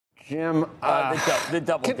Jim, the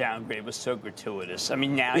double downgrade was so gratuitous. I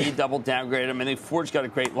mean, now you double downgrade them. I think Ford's got a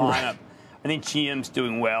great lineup. I think GM's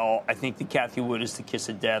doing well. I think the Cathie Wood is the kiss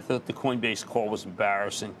of death. The Coinbase call was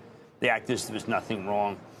embarrassing. The act is there was nothing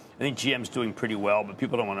wrong. I think GM's doing pretty well, but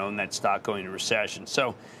people don't want to own that stock going into recession.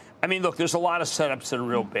 So, I mean, look, there's a lot of setups that are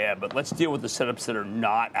real bad, but let's deal with the setups that are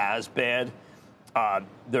not as bad.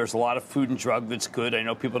 There's a lot of food and drug that's good. I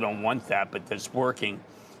know people don't want that, but that's working.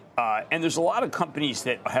 And there's a lot of companies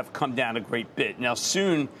that have come down a great bit. Now,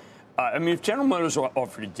 soon, I mean, if General Motors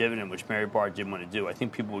offered a dividend, which Mary Barr didn't want to do, I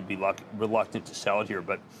think people would be reluctant to sell it here.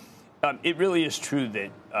 But it really is true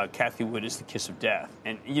that Cathie Wood is the kiss of death.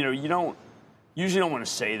 And, you know, you usually don't want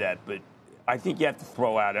to say that, but I think you have to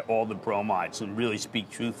throw out all the bromides and really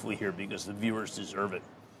speak truthfully here because the viewers deserve it.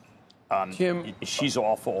 Jim, she's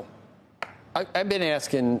awful. I've been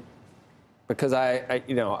asking because I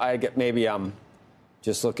get maybe I'm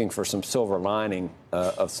just looking for some silver lining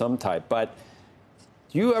of some type. But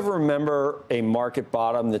do you ever remember a market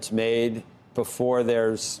bottom that's made before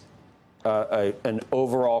there's an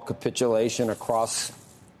overall capitulation across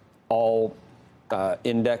all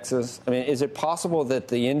indexes? I mean, is it possible that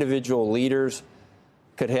the individual leaders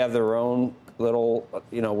could have their own little,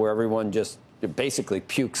 where everyone just basically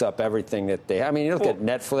pukes up everything that they have? I mean, you look at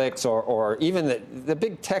Netflix or even the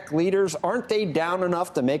big tech leaders, aren't they down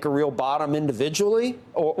enough to make a real bottom individually?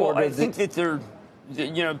 I think that they're,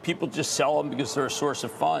 people just sell them because they're a source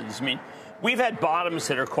of funds. I mean, we've had bottoms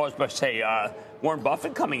that are caused by, say, Warren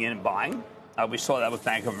Buffett coming in and buying. We saw that with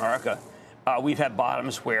Bank of America. We've had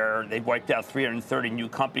bottoms where they wiped out 330 new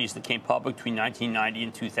companies that came public between 1990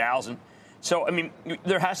 and 2000. So, I mean,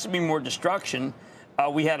 there has to be more destruction.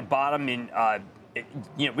 We had a bottom in,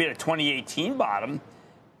 we had a 2018 bottom,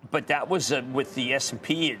 but that was with the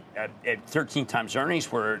S&P at 13 times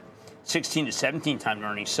earnings. We're at 16 to 17 times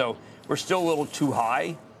earnings. So we're still a little too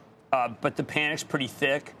high, but the panic's pretty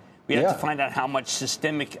thick. We have to find out how much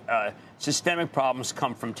systemic problems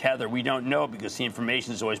come from Tether. We don't know because the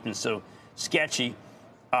information has always been so sketchy.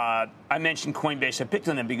 I mentioned Coinbase. I picked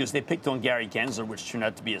on them because they picked on Gary Gensler, which turned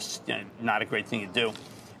out to be not a great thing to do.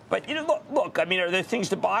 But, look, I mean, are there things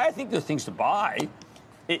to buy? I think there are things to buy.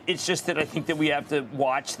 It's just that I think that we have to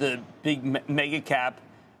watch the big mega cap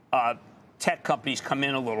tech companies come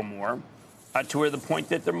in a little more to where the point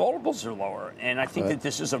that their multiples are lower. And I think that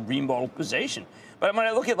this is a remodelization. But when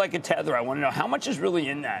I look at like a Tether, I want to know how much is really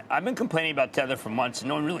in that. I've been complaining about Tether for months and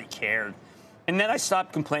no one really cared. And then I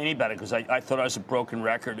stopped complaining about it because I thought I was a broken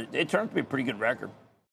record. It turned out to be a pretty good record.